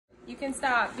You can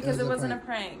stop because it wasn't a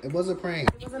prank. It was a prank.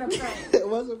 It wasn't a prank. It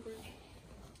was a prank.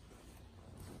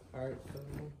 All right, come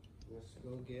on. Let's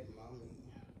go get mommy.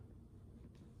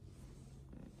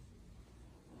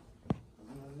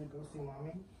 I'm gonna go see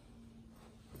mommy.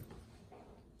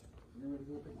 You ready to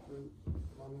go pick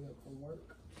mommy up from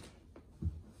work?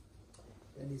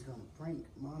 Daddy's gonna prank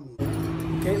mommy.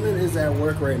 Caitlin is at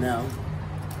work right now,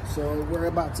 so we're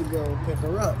about to go pick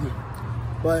her up.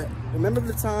 But remember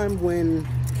the time when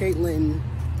Caitlin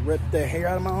ripped the hair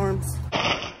out of my arms?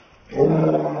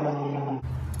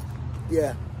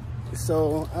 Yeah.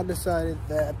 So I decided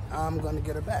that I'm gonna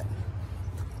get her back.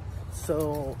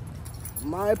 So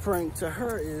my prank to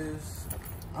her is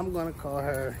I'm gonna call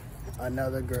her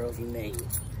another girl's name.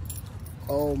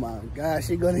 Oh my gosh,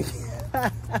 she's gonna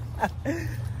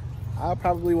I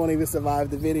probably won't even survive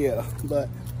the video, but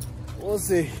we'll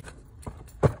see.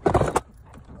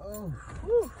 Oh,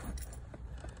 whew.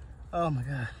 Oh my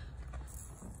god.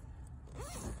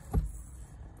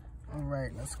 All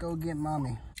right, let's go get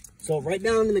mommy. So write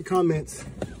down in the comments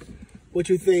what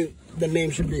you think the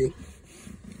name should be.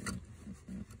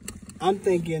 I'm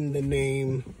thinking the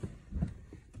name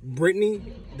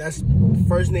Brittany. That's the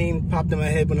first name popped in my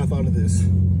head when I thought of this.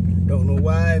 Don't know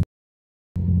why.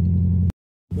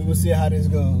 We will see how this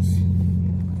goes.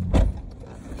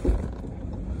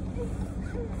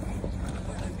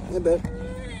 Hey, babe.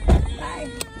 Hi.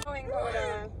 Going,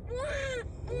 Coda.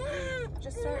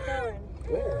 Just start going.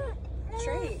 Where?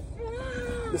 Straight.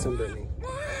 Listen, Brittany.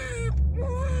 What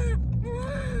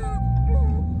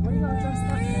are you all dressed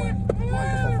up for? I'm not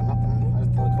dressed up for nothing. I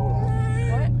just threw a coat on.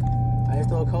 What? I just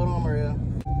threw a coat on, Maria.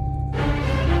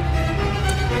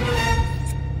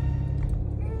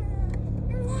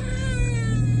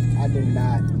 I did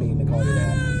not mean to call you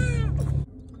that.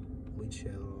 We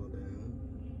chilled and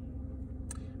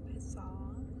I saw.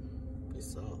 you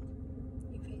saw.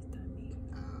 You FaceTime me.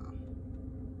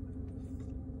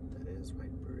 That is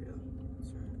right, Maria.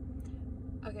 That's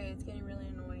right. Okay, it's getting really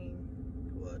annoying.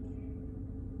 What?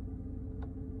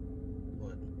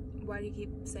 What? Why do you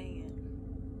keep saying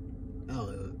it? Oh,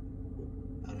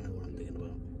 I don't know what I'm thinking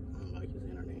about. I don't like you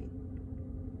saying her name.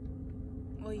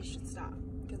 Well, you should stop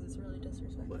because it's really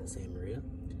disrespectful. What, saying Maria?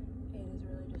 It is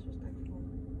really disrespectful.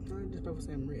 No, just about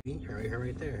saying Maria. Her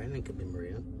right there. Her name could be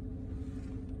Maria.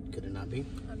 Could it not be?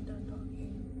 I'm done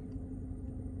talking.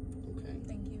 Okay.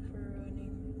 Thank you for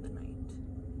ruining the night.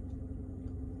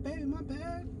 Baby, my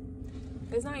bad.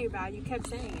 It's not your bad. You kept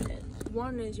saying it.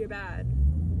 One is your bad.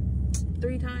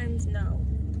 3 times, no.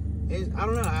 I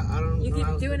don't know. I don't. You know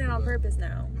keep doing it on purpose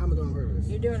now. How am I doing on purpose?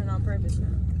 You're doing it on purpose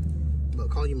now. But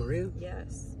call you Maria?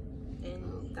 Yes.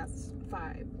 And that's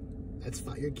 5. That's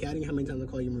fine. You're counting how many times I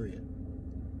call you Maria.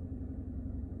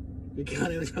 You're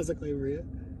counting how many times I call you Maria?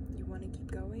 You want to keep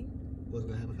going? What's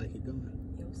gonna happen if I keep going?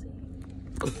 You'll see.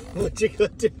 What you gonna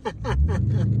do?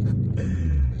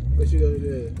 What you gonna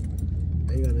do?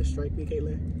 Are you gonna strike me,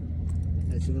 Caitlin?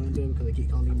 That you gonna do because I keep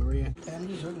calling you Maria? Hey, I'm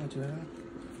just joking at you, huh?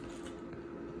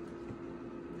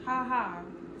 Ha ha.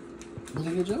 Was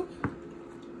it a good joke?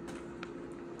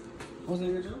 Was it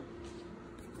a good joke?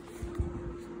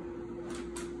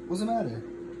 What's the matter?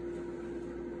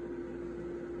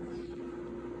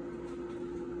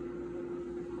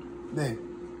 Babe.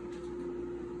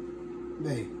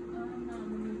 Babe.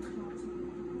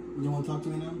 You want to talk to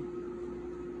me now?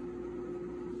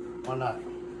 Or not?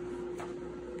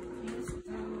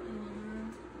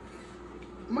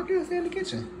 I'm not gonna stay in the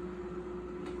kitchen.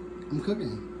 I'm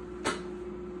cooking.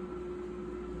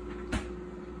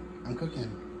 I'm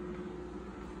cooking.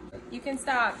 You can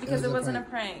stop because it wasn't a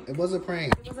prank. It was a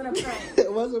prank. It wasn't a prank.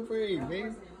 It was a prank,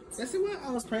 babe. That's what I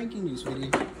was pranking you,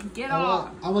 sweetie. Get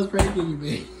off. I was pranking you,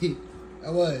 babe. I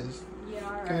was. Yeah,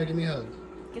 alright. Come here, give me a hug.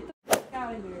 Get the f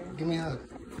out of here. Give me a hug.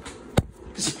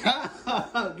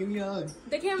 Give me a hug.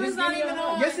 The camera's not even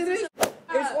on. Yes, it is.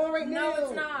 It's on right now. No,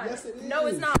 it's not. Yes, it is. No,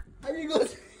 it's not. How you gonna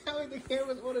tell me the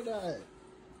camera's on or not?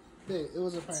 Babe, it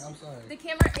was a prank. I'm sorry. The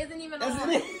camera isn't even Yes, on.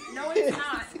 it is. No, it's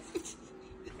not. No, it's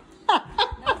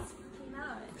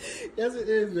not. Yes, it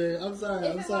is, babe. I'm sorry.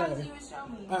 If I'm it sorry. was, you would show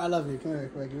me. Alright, I love you. Come here,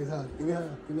 give me a hug. Give me a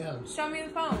hug. Give me a hug. Show me the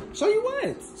phone. Show you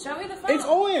what? Show me the phone. It's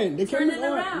on. The Turn camera's it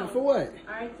on. around. For what?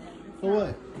 Alright then. For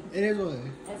what? It is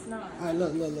on. It's not. Alright,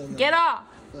 look. Get off.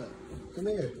 Look. Come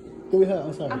here. Give me a hug.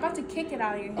 I'm sorry. I'm about to kick it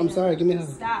out of your hand. I'm sorry. Give me a hug.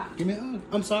 Stop. Give me a hug.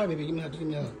 I'm sorry, baby. Give me a hug. Just give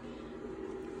me a hug.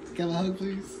 Can I have a hug,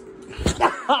 please?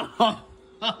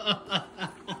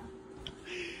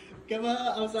 Give me a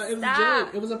hug. I'm sorry. It was a joke.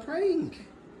 It was a prank.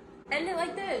 End it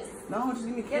like this. No, just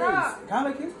give me a kiss. Get up. Can I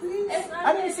have a kiss, please? It's not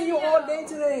I didn't see you all day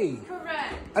today.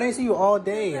 Correct. I didn't see you all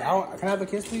day. Correct. Can I have a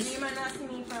kiss, please? You might not see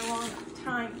me for a long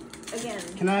time. again.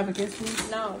 Can I have a kiss,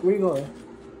 please? No. Where you going?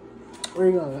 Where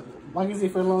you going? Why can you see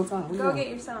for a long time? Where you Go going? get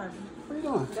your son. Where you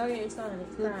going? Go get your son.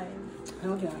 It's crying.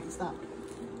 Okay, stop.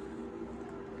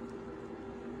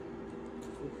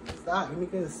 Stop. Give me a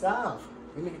kiss. Stop.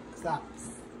 Give me stop.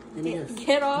 Give me a kiss.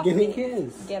 Get off Give me a me.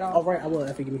 kiss. Get off. All right, I will.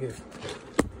 Effie, give me a kiss.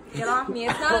 Get off me.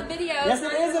 It's not a video. Yes,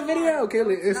 it is a video,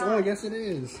 Kelly. It's not. on. Yes, it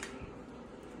is.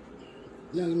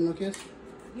 You don't give me no kiss?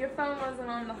 Your phone wasn't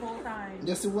on the whole time.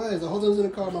 Yes, it was. The whole time I was in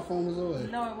the car, my phone was on.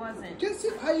 No, it wasn't. Yes,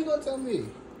 how you gonna tell me?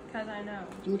 Because I know.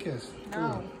 Give me a kiss. No. Come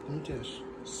on. Give me a kiss.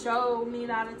 Show me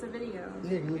that it's a video. Yeah,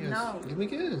 give me a kiss. No. Give me a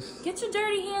kiss. Get your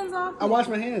dirty hands off me. I wash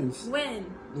my hands. When?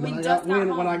 When I just got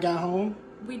home. when I got home.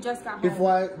 We just got home.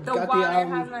 Before I the got water the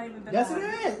album. has not even been Yes, on. it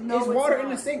is. No, it's it's water not.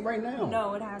 in the sink right now.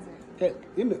 No, it hasn't. Okay,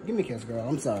 give me a kiss, girl.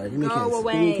 I'm sorry. Give me a kiss. Go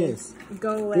away. Give me a kiss.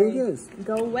 Go away. Give me a kiss.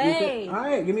 Go away. All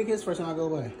right, give me a kiss first and I'll go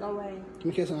away. Go away. Give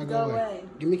me a kiss and I'll go Go away. away.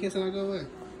 Give me a kiss and I'll go away.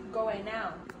 Go away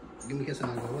now. Give me a kiss and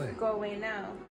I'll go away. Go away now.